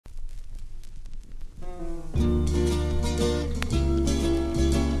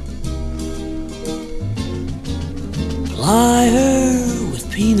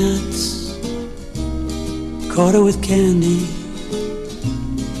Court her with candy,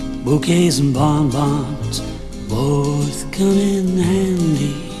 bouquets and bonbons, both come in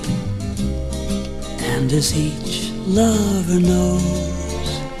handy. And as each lover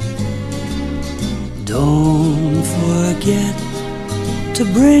knows, don't forget to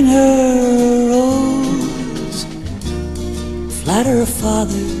bring her a rose. Flatter her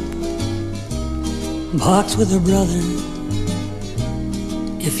father, box with her brother,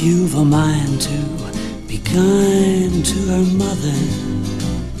 if you've a mind to be kind to her mother.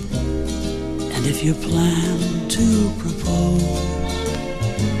 And if you plan to propose,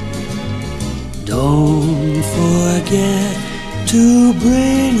 don't forget to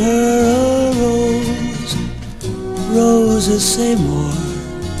bring her a rose. Roses say more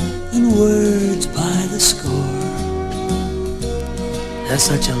than words by the score. They're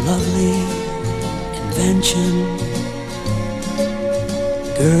such a lovely invention.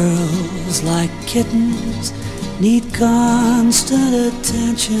 Girls like kittens need constant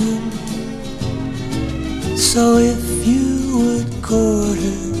attention. So if you would court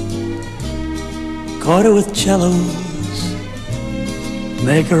her with cellos,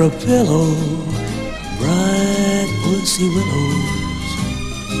 make her a pillow, bright pussy willows.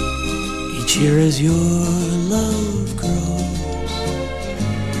 Each year as your love grows,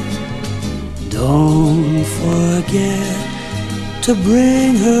 don't forget to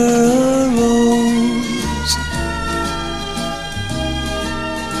bring her a rose.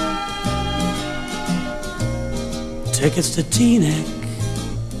 Tickets to Teaneck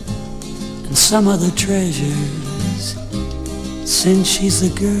and some other treasures, since she's the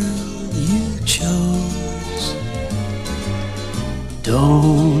girl you chose.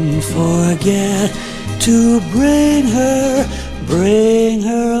 Don't forget to bring her